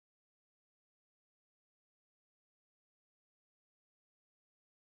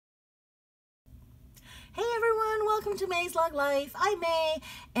welcome to MaysLugLife. I'm May,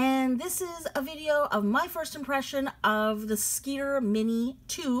 and this is a video of my first impression of the Skeeter Mini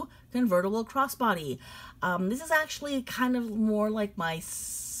 2 Convertible Crossbody. This is actually kind of more like my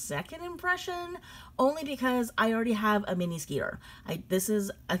second impression, only because I already have a mini Skeeter. This is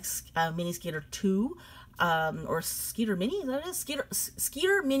a mini Skeeter 2, or Skeeter Mini, is that it is?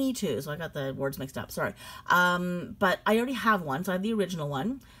 Skeeter Mini 2, so I got the words mixed up, sorry. But I already have one, so I have the original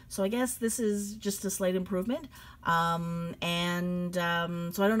one. So I guess this is just a slight improvement. So I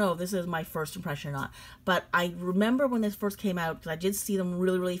don't know if this is my first impression or not. But I remember when this first came out, because I did see them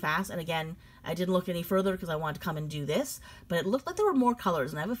really, really fast. And again, I didn't look any further because I wanted to come and do this. But it looked like there were more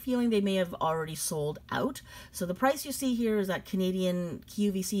colors, and I have a feeling they may have already sold out. So the price you see here is that Canadian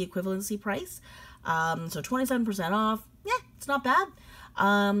QVC equivalency price. So 27% off. Yeah, it's not bad.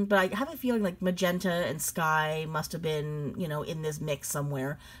 But I have a feeling like magenta and sky must have been, you know, in this mix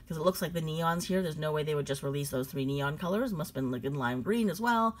somewhere, because it looks like the neons here. There's no way they would just release those three neon colors. It must have been like in lime green as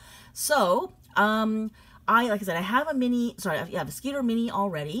well. So, like I said, I have I have a Skeeter Mini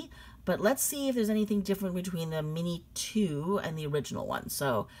already, but let's see if there's anything different between the Mini 2 and the original one.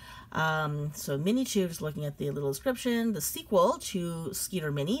 So Mini 2, just looking at the little description, the sequel to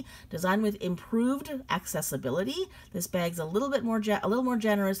Skeeter Mini, designed with improved accessibility. This bag's a little more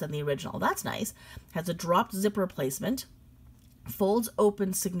generous than the original. That's nice. Has a dropped zipper placement. Folds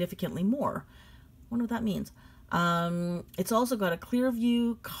open significantly more. Wonder what that means. It's also got a clear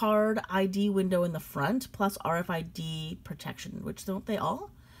view card ID window in the front, plus RFID protection, which don't they all?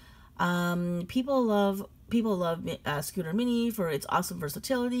 People love Skeeter Mini for its awesome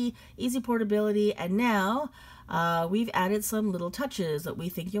versatility, easy portability, and now we've added some little touches that we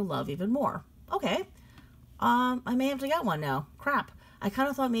think you'll love even more. Okay, I may have to get one now. Crap, I kind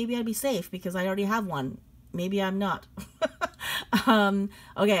of thought maybe I'd be safe because I already have one. Maybe I'm not.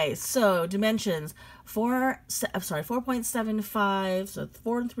 Okay, so dimensions: 4.75, so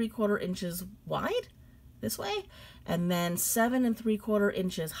 4 3/4 inches wide this way, and then 7 3/4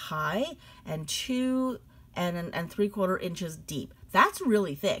 inches high, and 2 3/4 inches deep. That's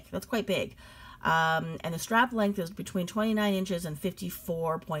really thick. That's quite big. And the strap length is between 29 inches and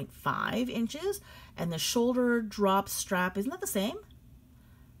 54.5 inches. And the shoulder drop strap, isn't that the same?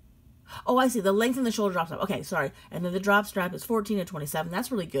 Oh, I see. The length and the shoulder drop strap. Okay, sorry. And then the drop strap is 14 to 27.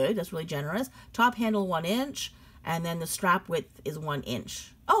 That's really good. That's really generous. Top handle 1 inch. And then the strap width is 1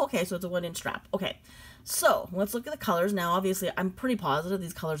 inch. Oh, okay. So it's a 1 inch strap. Okay. So let's look at the colors. Now, obviously, I'm pretty positive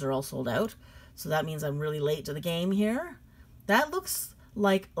these colors are all sold out. So that means I'm really late to the game here. That looks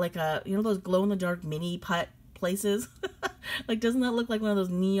like a, you know, those glow-in-the-dark mini putt places? Like, doesn't that look like one of those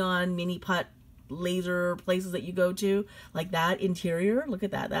neon mini putt laser places that you go to? Like that interior? Look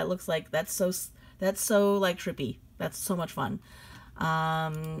at that. That looks like, that's so like trippy. That's so much fun.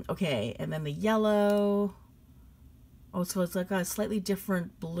 Okay, and then the yellow. Oh, so it's like a slightly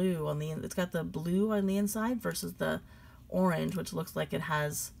different blue on the, it's got the blue on the inside versus the orange, which looks like it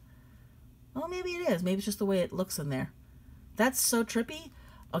has, oh, maybe it is. Maybe it's just the way it looks in there. That's so trippy.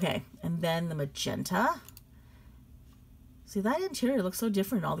 Okay, and then the magenta. See, that interior looks so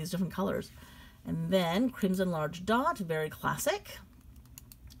different in all these different colors. And then crimson large dot, very classic.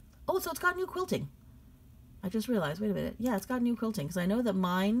 Oh, so it's got new quilting. I just realized, wait a minute. Yeah, it's got new quilting, because I know that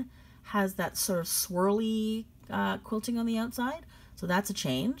mine has that sort of swirly quilting on the outside. So that's a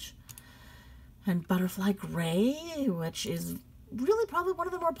change. And butterfly gray, which is really probably one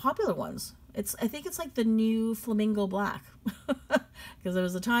of the more popular ones. I think it's like the new flamingo black, because there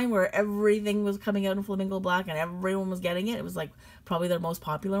was a time where everything was coming out in flamingo black and everyone was getting it. It was like probably their most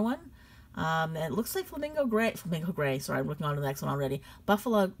popular one. And it looks like flamingo gray. Sorry, I'm looking on to the next one already.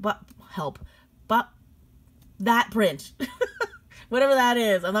 That print, whatever that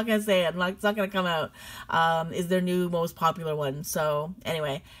is, I'm not gonna say it. It's not gonna come out. Is their new most popular one. So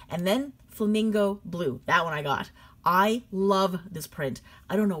anyway, and then flamingo blue. That one I got. I love this print.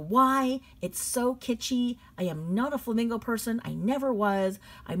 I don't know why. It's so kitschy. I am not a flamingo person. I never was.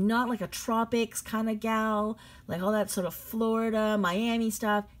 I'm not like a tropics kind of gal, like all that sort of Florida, Miami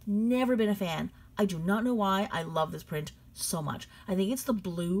stuff. Never been a fan. I do not know why. I love this print so much. I think it's the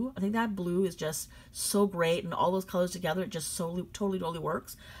blue. I think that blue is just so great, and all those colors together, it just so totally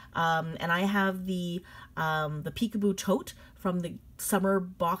works. And I have the peekaboo tote from the summer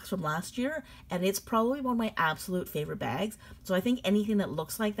box from last year, and it's probably one of my absolute favorite bags. So I think anything that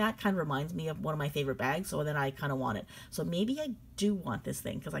looks like that kind of reminds me of one of my favorite bags, so then I kind of want it. So maybe I do want this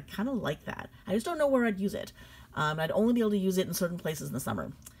thing, because I kind of like that. I just don't know where I'd use it. I'd only be able to use it in certain places in the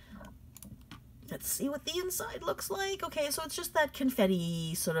summer. Let's see what the inside looks like. Okay, so it's just that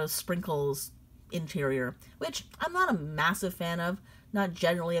confetti sort of sprinkles interior, which I'm not a massive fan of. Not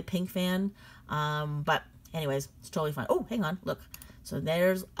generally a pink fan, but Anyways, it's totally fine. Oh, hang on, look. So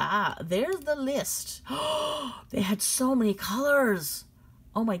there's the list. They had so many colors.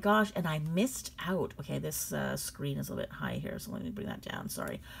 Oh my gosh, and I missed out. Okay, this screen is a bit high here, so let me bring that down,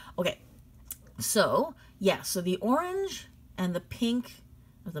 sorry. Okay, so, yeah, so the orange and the pink,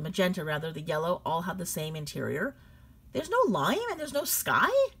 or the magenta rather, the yellow, all have the same interior. There's no lime and there's no sky?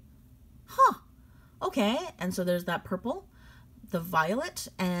 Huh. Okay, and so there's that purple, the violet,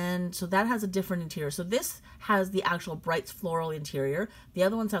 and so that has a different interior. So this has the actual bright floral interior. The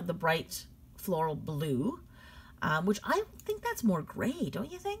other ones have the bright floral blue, which I think that's more gray,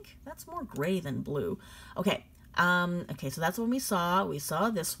 don't you think? That's more gray than blue. Okay, okay, so that's what we saw. We saw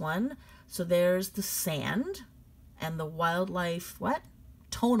this one. So there's the sand and the wildlife, what?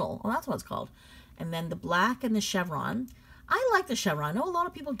 Tonal. Oh, that's what it's called. And then the black and the chevron. I like the chevron. I know a lot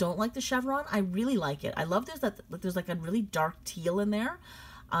of people don't like the chevron. I really like it. I love there's like a really dark teal in there.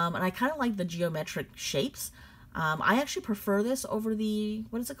 And I kind of like the geometric shapes. I actually prefer this over the,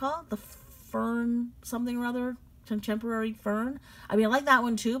 what is it called? The fern something or other, contemporary fern. I mean, I like that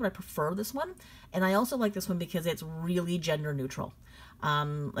one too, but I prefer this one. And I also like this one because it's really gender neutral.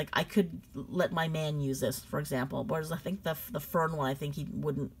 Like I could let my man use this, for example, whereas I think the fern one I think he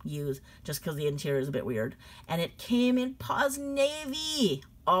wouldn't use just because the interior is a bit weird. And it came in Paws Navy.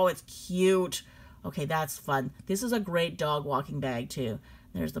 Oh, it's cute. Okay, that's fun. This is a great dog walking bag too.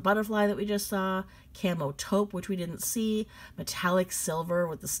 There's the butterfly that we just saw, camo taupe, which we didn't see, metallic silver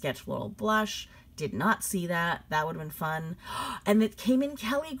with the sketch floral blush. Did not see that. That would have been fun. And it came in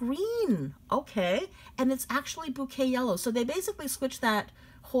Kelly green. Okay. And it's actually bouquet yellow. So they basically switched that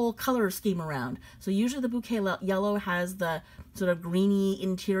whole color scheme around. So usually the bouquet yellow has the sort of greeny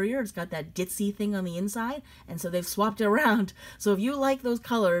interior. It's got that ditzy thing on the inside. And so they've swapped it around. So if you like those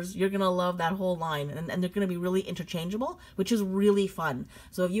colors, you're going to love that whole line. And they're going to be really interchangeable, which is really fun.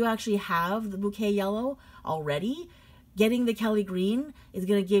 So if you actually have the bouquet yellow already, getting the Kelly green is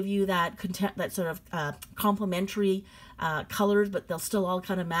going to give you that sort of complementary colors, but they'll still all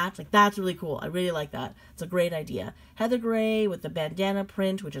kind of match. Like, that's really cool. I really like that. It's a great idea. Heather gray with the bandana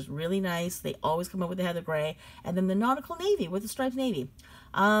print, which is really nice. They always come up with the heather gray. And then the nautical navy with the striped navy.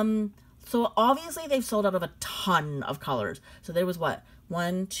 So obviously they've sold out of a ton of colors. So there was what?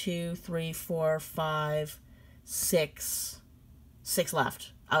 1, 2, 3, 4, 5, 6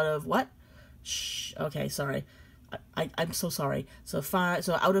 left out of what? Okay, sorry. I'm so sorry. So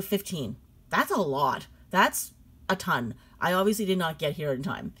out of 15. That's a lot. That's a ton. I obviously did not get here in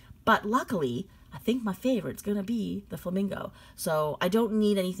time. But luckily, I think my favorite's going to be the flamingo. So I don't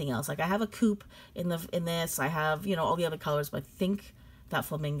need anything else. Like I have a coupe in this. I have, you know, all the other colors, but I think that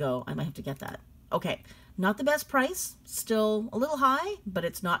flamingo, I might have to get that. Okay. Not the best price. Still a little high, but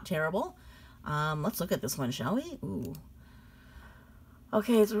it's not terrible. Let's look at this one, shall we? Ooh.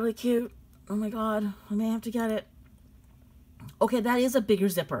 Okay, it's really cute. Oh my God. I may have to get it. Okay, that is a bigger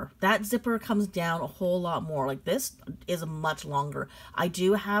zipper. That zipper comes down a whole lot more. Like this is a much longer. I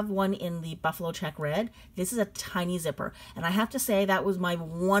do have one in the buffalo check red. This is a tiny zipper. And I have to say that was my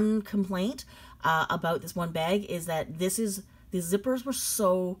one complaint about this one bag is that the zippers were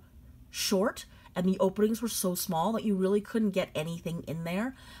so short and the openings were so small that you really couldn't get anything in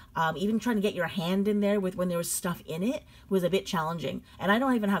there. Even trying to get your hand in there when there was stuff in it was a bit challenging. And I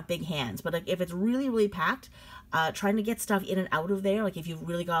don't even have big hands, but if it's really, really packed, trying to get stuff in and out of there, like if you've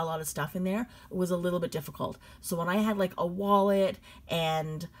really got a lot of stuff in there, it was a little bit difficult. So when I had like a wallet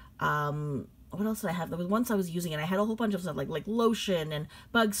and what else did I have? There was once I was using it, I had a whole bunch of stuff like lotion and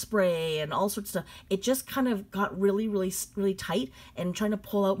bug spray and all sorts of stuff. It just kind of got really, really, really tight, and trying to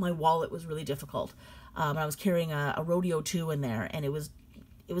pull out my wallet was really difficult. I was carrying a Rodeo 2 in there, and it was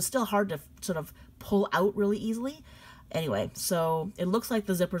still hard to sort of pull out really easily. Anyway, so it looks like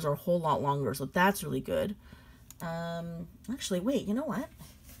the zippers are a whole lot longer, so that's really good. Actually, wait, you know what?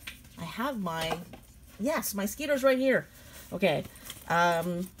 I have my Skeeter's right here. Okay,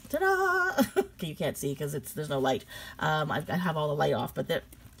 ta-da! Okay, you can't see because there's no light. I have all the light off, but can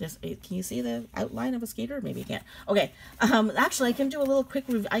you see the outline of a Skeeter? Maybe you can't. Okay, actually, I can do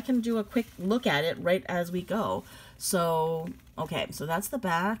a quick look at it right as we go. So, okay, so that's the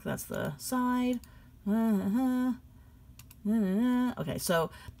back, that's the side. Okay,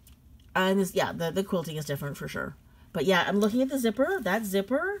 so, and this, yeah, the quilting is different for sure. But yeah, I'm looking at the zipper. That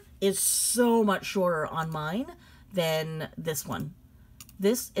zipper is so much shorter on mine than this one.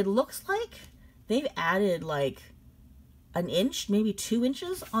 It looks like they've added like an inch, maybe 2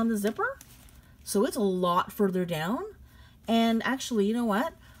 inches on the zipper. So it's a lot further down. And actually, you know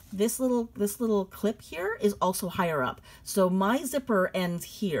what? This little clip here is also higher up. So my zipper ends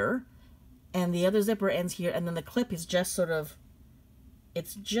here and the other zipper ends here, and then the clip is just sort of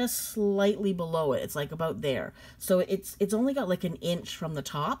It's just slightly below it. It's like about there. So it's only got like an inch from the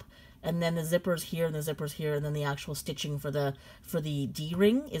top, and then the zipper's here and the zipper's here, and then the actual stitching for the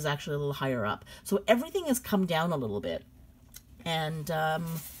D-ring is actually a little higher up. So everything has come down a little bit. And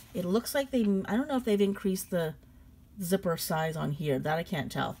it looks like I don't know if they've increased the zipper size on here. That I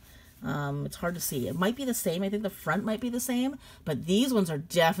can't tell. It's hard to see. It might be the same. I think the front might be the same, but these ones are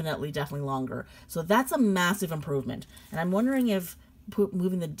definitely longer. So that's a massive improvement. And I'm wondering if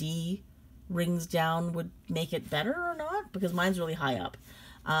moving the D rings down would make it better or not, because mine's really high up.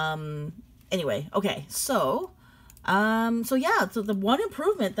 Anyway, okay, so yeah, so the one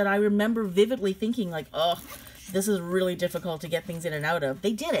improvement that I remember vividly thinking like, oh, this is really difficult to get things in and out of,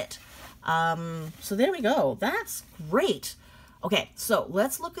 they did it. So there we go. That's great. Okay, so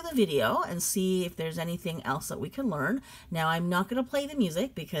let's look at the video and see if there's anything else that we can learn. Now, I'm not going to play the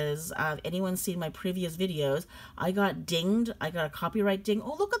music because if anyone's seen my previous videos, I got dinged. I got a copyright ding.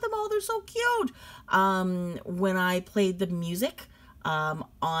 Oh, look at them all. They're so cute. When I played the music on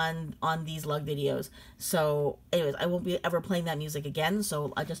these lug videos. So anyways, I won't be ever playing that music again,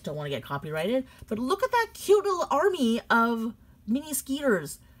 so I just don't want to get copyrighted. But look at that cute little army of mini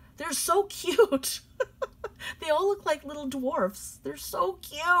Skeeters. They're so cute. They all look like little dwarfs. They're so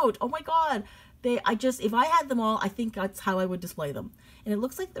cute. Oh my god. If I had them all, I think that's how I would display them. And it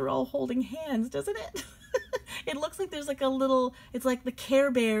looks like they're all holding hands, doesn't it? It looks like there's like a little, it's like the Care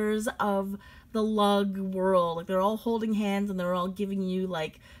Bears of the lug world. Like they're all holding hands and they're all giving you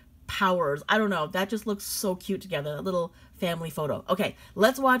like powers. I don't know. That just looks so cute together. A little family photo. Okay,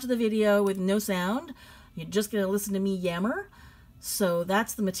 let's watch the video with no sound. You're just going to listen to me yammer. So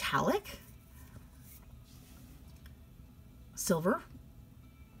that's the metallic. Silver.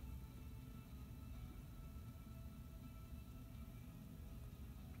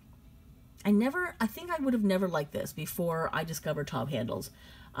 I think I would have never liked this before I discovered top handles.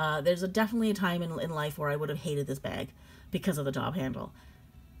 There's definitely a time in life where I would have hated this bag because of the top handle.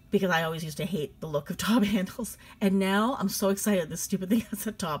 Because I always used to hate the look of top handles. And now I'm so excited this stupid thing has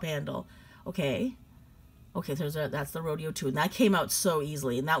a top handle. Okay. Okay, so that's the Rodeo 2. And that came out so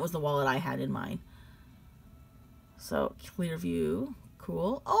easily. And that was the wallet I had in mind. So, clear view.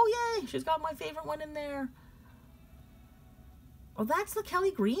 Cool. Oh, yay! She's got my favorite one in there. Oh, that's the Kelly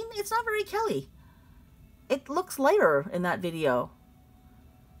green? It's not very Kelly. It looks lighter in that video.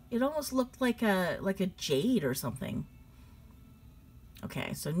 It almost looked like a jade or something.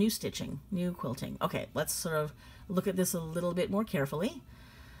 Okay, so new stitching, new quilting. Okay, let's sort of look at this a little bit more carefully.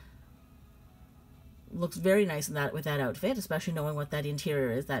 Looks very nice in with that outfit, especially knowing what that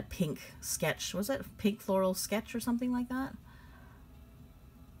interior is, that pink sketch. Was it pink floral sketch or something like that?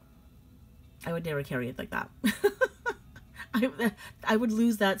 I would never carry it like that. I would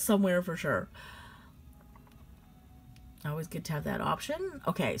lose that somewhere for sure. Always good to have that option.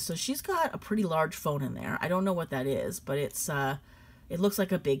 Okay, so she's got a pretty large phone in there. I don't know what that is, but it looks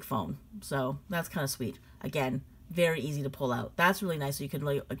like a big phone. So that's kind of sweet. Again, very easy to pull out. That's really nice. So you can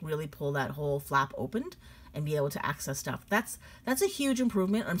like really pull that whole flap opened and be able to access stuff. That's a huge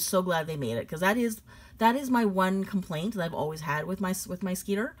improvement. I'm so glad they made it, because that is my one complaint that I've always had with my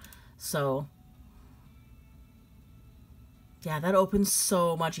Skeeter. So yeah, that opens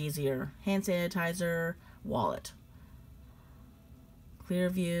so much easier. Hand sanitizer, wallet, clear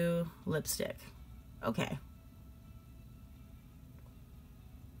view, lipstick. Okay.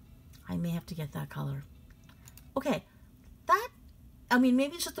 I may have to get that color. Okay, I mean,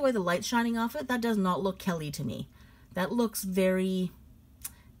 maybe it's just the way the light's shining off it. That does not look Kelly to me. That looks very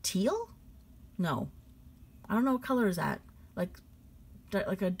teal? No. I don't know what color is that. Like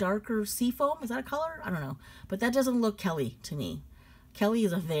a darker seafoam? Is that a color? I don't know. But that doesn't look Kelly to me. Kelly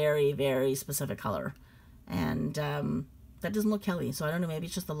is a very, very specific color. And that doesn't look Kelly. So I don't know, maybe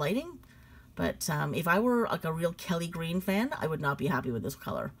it's just the lighting. But if I were like a real Kelly green fan, I would not be happy with this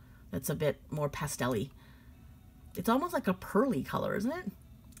color. That's a bit more pastel-y. It's almost like a pearly color, isn't it?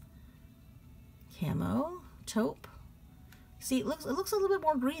 Camo, taupe. See, it looks a little bit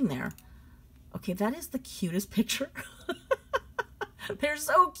more green there. Okay, that is the cutest picture. They're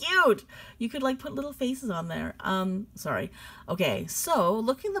so cute. You could like put little faces on there. Sorry. Okay, so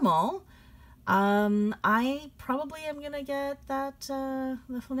looking them all, I probably am gonna get that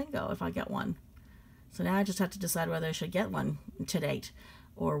the flamingo if I get one. So now I just have to decide whether I should get one to date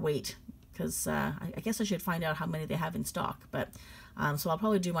or wait, because I guess I should find out how many they have in stock. But so I'll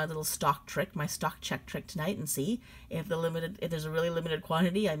probably do my little stock trick, my stock check trick tonight, and see if there's a really limited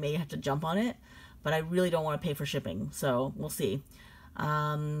quantity. I may have to jump on it, but I really don't want to pay for shipping, so we'll see.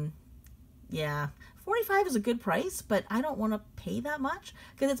 Yeah, $45 is a good price, but I don't want to pay that much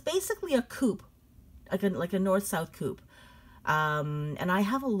because it's basically a coupe, like a north-south coupe. And I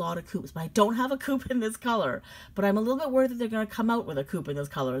have a lot of coupes, but I don't have a coupe in this color. But I'm a little bit worried that they're going to come out with a coupe in this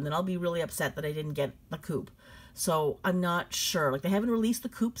color, and then I'll be really upset that I didn't get a coupe. So I'm not sure. Like, they haven't released the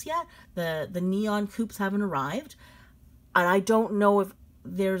coupes yet. The neon coupes haven't arrived. And I don't know if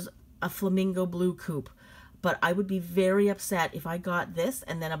there's a flamingo blue coupe. But I would be very upset if I got this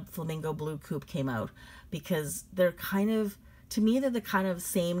and then a flamingo blue coupe came out. Because they're kind of... To me, they're the kind of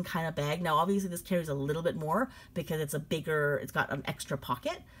same kind of bag. Now, obviously, this carries a little bit more because it's a bigger, it's got an extra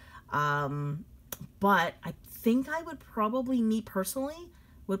pocket. But I think I would probably, me personally,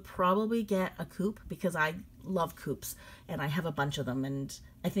 would probably get a coupe because I love coupes and I have a bunch of them. And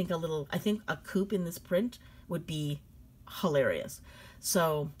I think a coupe in this print would be hilarious.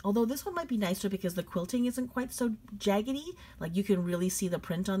 So, although this one might be nicer because the quilting isn't quite so jaggedy, like you can really see the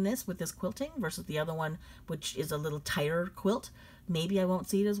print on this with this quilting versus the other one, which is a little tighter quilt. Maybe I won't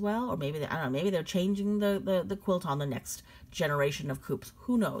see it as well, or maybe, I don't know, maybe they're changing the quilt on the next generation of coupes.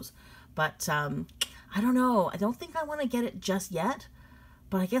 Who knows? But, I don't know. I don't think I want to get it just yet,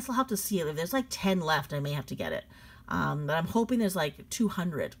 but I guess I'll have to see it. If there's like 10 left, I may have to get it. But I'm hoping there's like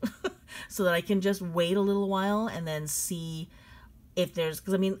 200 so that I can just wait a little while and then see if there's,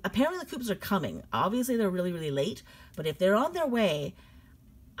 because I mean, apparently the coupes are coming. Obviously they're really, really late, but if they're on their way,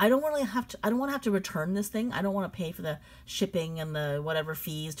 I don't want to have to return this thing. I don't want to pay for the shipping and the whatever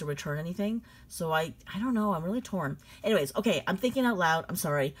fees to return anything. So I don't know. I'm really torn. Anyways, okay, I'm thinking out loud. I'm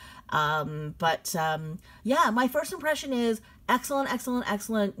sorry. Yeah, my first impression is excellent, excellent,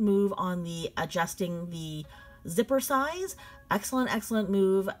 excellent move on the adjusting the zipper size. Excellent, excellent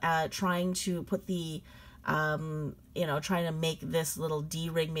move at trying to put the trying to make this little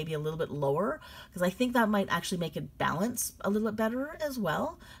D-ring maybe a little bit lower, because I think that might actually make it balance a little bit better as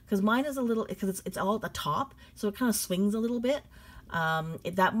well, because mine is a little, because it's all at the top, so it kind of swings a little bit.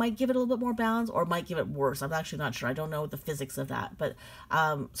 That might give it a little bit more balance, or might give it worse. I'm actually not sure. I don't know the physics of that, but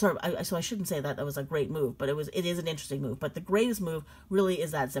so I shouldn't say that was a great move, but it is an interesting move. But the greatest move really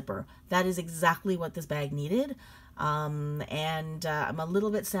is that zipper. That is exactly what this bag needed. I'm a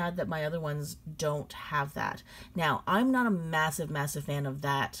little bit sad that my other ones don't have that. Now, I'm not a massive fan of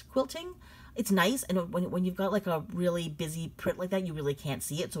that quilting. It's nice, and when you've got like a really busy print like that, you really can't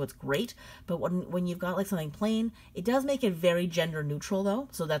see it, so it's great. But when you've got like something plain, it does make it very gender neutral though,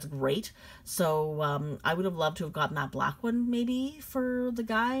 so that's great. So I would have loved to have gotten that black one maybe for the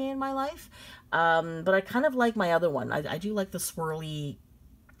guy in my life. But I kind of like my other one. I do like the swirly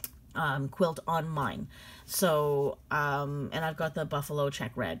quilt on mine. So, and I've got the buffalo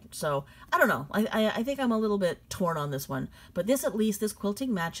check red. So, I don't know. I think I'm a little bit torn on this one. But this, at least, this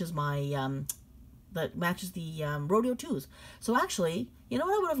quilting matches my, matches the Rodeo 2s. So, actually, you know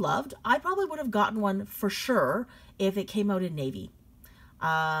what I would have loved? I probably would have gotten one for sure if it came out in navy.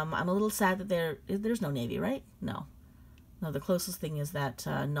 I'm a little sad that there's no navy, right? No. No, the closest thing is that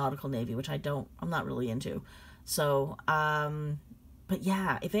nautical navy, which I'm not really into. So, but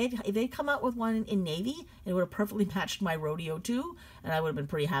yeah, if they'd come out with one in navy, it would have perfectly matched my Rodeo 2, and I would have been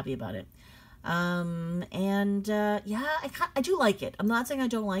pretty happy about it. Yeah, I do like it. I'm not saying I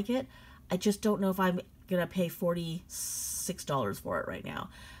don't like it. I just don't know if I'm gonna pay $46 for it right now.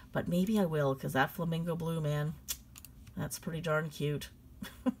 But maybe I will, because that flamingo blue, man, that's pretty darn cute.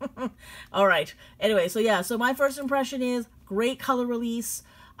 All right. Anyway, so yeah, so my first impression is great color release.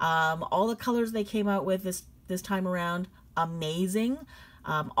 All the colors they came out with this time around, amazing.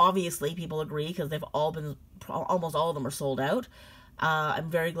 Obviously people agree because they've all been, almost all of them are sold out. I'm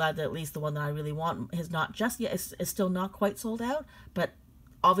very glad that at least the one that I really want has not just yet, is still not quite sold out, but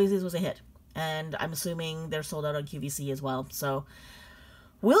obviously this was a hit, and I'm assuming they're sold out on QVC as well, so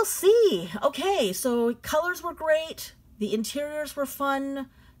we'll see. Okay, so colors were great, the interiors were fun,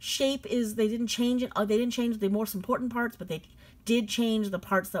 shape is, they didn't change it, they didn't change the most important parts, but they did change the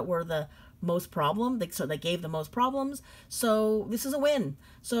parts that were the most problem, so they gave the most problems. So this is a win.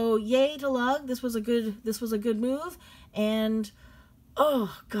 So yay to Lug. This was a good move. And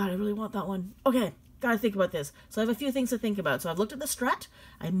oh god, I really want that one. Okay, gotta think about this. So I have a few things to think about. So I've looked at the strut.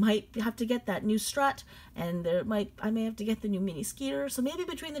 I might have to get that new strut, and I may have to get the new mini Skeeter. So maybe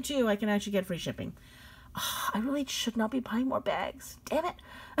between the two I can actually get free shipping. Oh, I really should not be buying more bags. Damn it.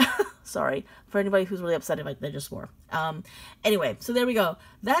 Sorry for anybody who's really upset if I just swore. Anyway, so there we go.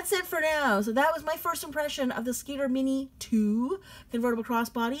 That's it for now. So that was my first impression of the Skeeter Mini 2 Convertible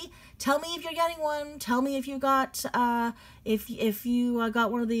Crossbody. Tell me if you're getting one. Tell me if you got if you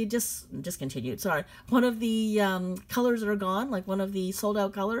got one of the discontinued. Sorry, one of the colors that are gone, like one of the sold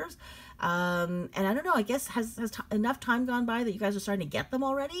out colors. And I don't know, I guess has enough time gone by that you guys are starting to get them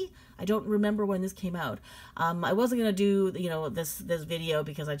already? I don't remember when this came out. I wasn't going to do, you know, this video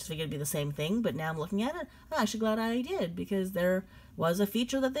because I just figured it'd be the same thing, but now I'm looking at it, I'm actually glad I did, because there was a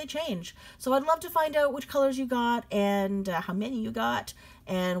feature that they changed. So I'd love to find out which colors you got, and how many you got,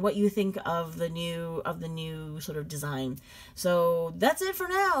 and what you think of the new sort of design. So that's it for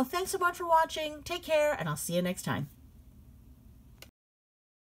now. Thanks so much for watching. Take care, and I'll see you next time.